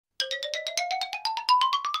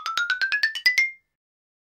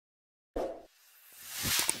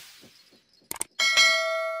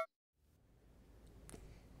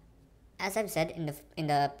as I've said in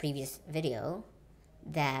the previous video,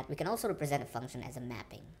 that we can also represent a function as a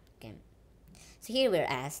mapping. Okay. So here we're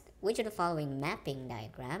asked, which of the following mapping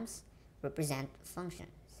diagrams represent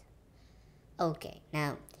functions? Okay,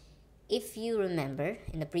 now, if you remember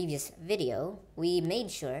in the previous video, we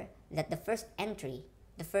made sure that the first entry,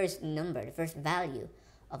 the first number, the first value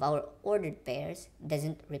of our ordered pairs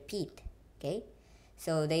doesn't repeat, okay?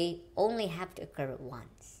 So they only have to occur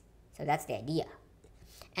once. So that's the idea.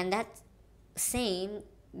 And that same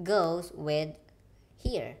goes with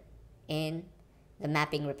here in the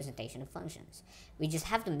mapping representation of functions. We just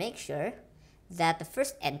have to make sure that the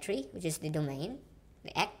first entry, which is the domain,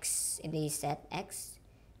 the x in the set x,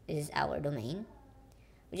 is our domain.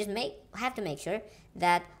 We just have to make sure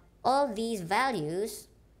that all these values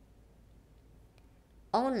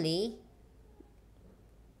only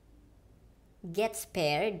gets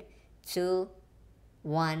paired to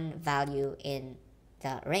one value in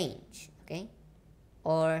the range, okay?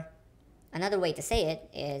 Or another way to say it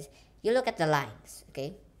is, you look at the lines,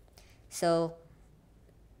 okay? So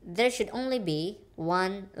there should only be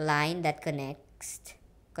one line that connects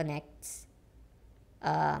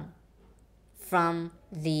from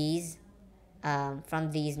these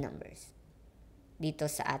numbers dito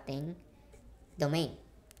sa ating domain.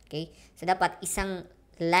 Okay? So dapat isang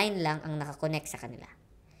line lang ang nakakonect sa kanila.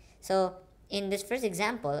 So in this first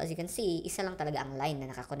example, as you can see, isa lang talaga ang line na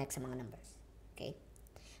nakakonect sa mga numbers. Okay?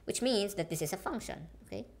 Which means that this is a function.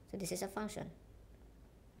 Okay? So this is a function.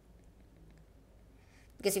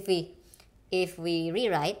 Because if we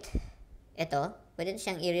rewrite ito, pwede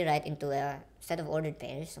siyang i-rewrite into a set of ordered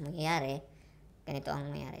pairs. So mangyayari, ganito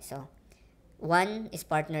ang mangyayari. So 1 is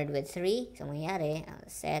partnered with 3. So mangyayari,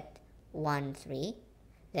 set 1, 3.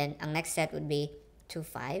 Then ang next set would be 2,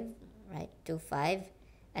 5. Right? 2, 5.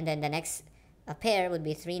 And then the next pair would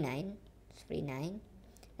be 3, 9. 3, 9.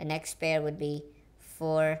 The next pair would be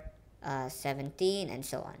 4, 17, and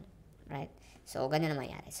so on. Right? So ganun na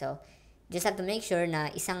mangyayari. So just have to make sure na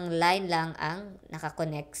isang line lang ang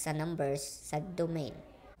nakakonect sa numbers sa domain.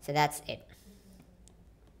 So that's it.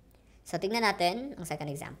 So tingnan natin ang second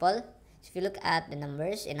example. So if you look at the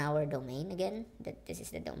numbers in our domain, again, this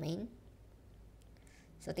is the domain.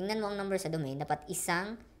 So tingnan mo ang number sa domain, dapat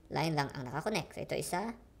isang line lang ang nakakonect. So ito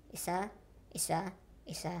isa, isa, isa,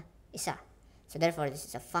 isa, isa. So therefore, this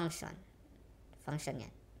is a function. Function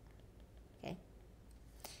yan. Okay?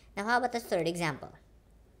 Now how about the third example?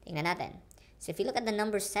 Tingnan natin. So if you look at the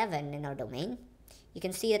number 7 in our domain, you can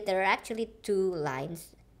see that there are actually two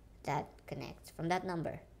lines that connect from that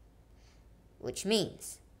number, which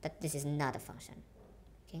means that this is not a function.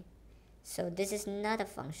 Okay? So this is not a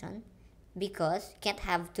function because you can't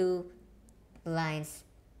have two lines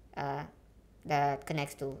that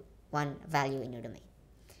connects to one value in your domain.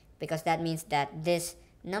 Because that means that this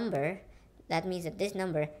number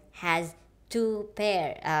has two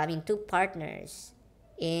partners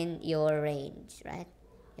in your range, right?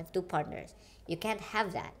 You have two partners. You can't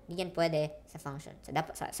have that. Hindi yan pwede sa function. So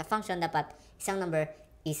dapat sa function dapat isang number,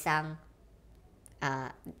 isang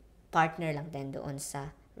partner lang din doon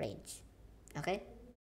sa range. Okay?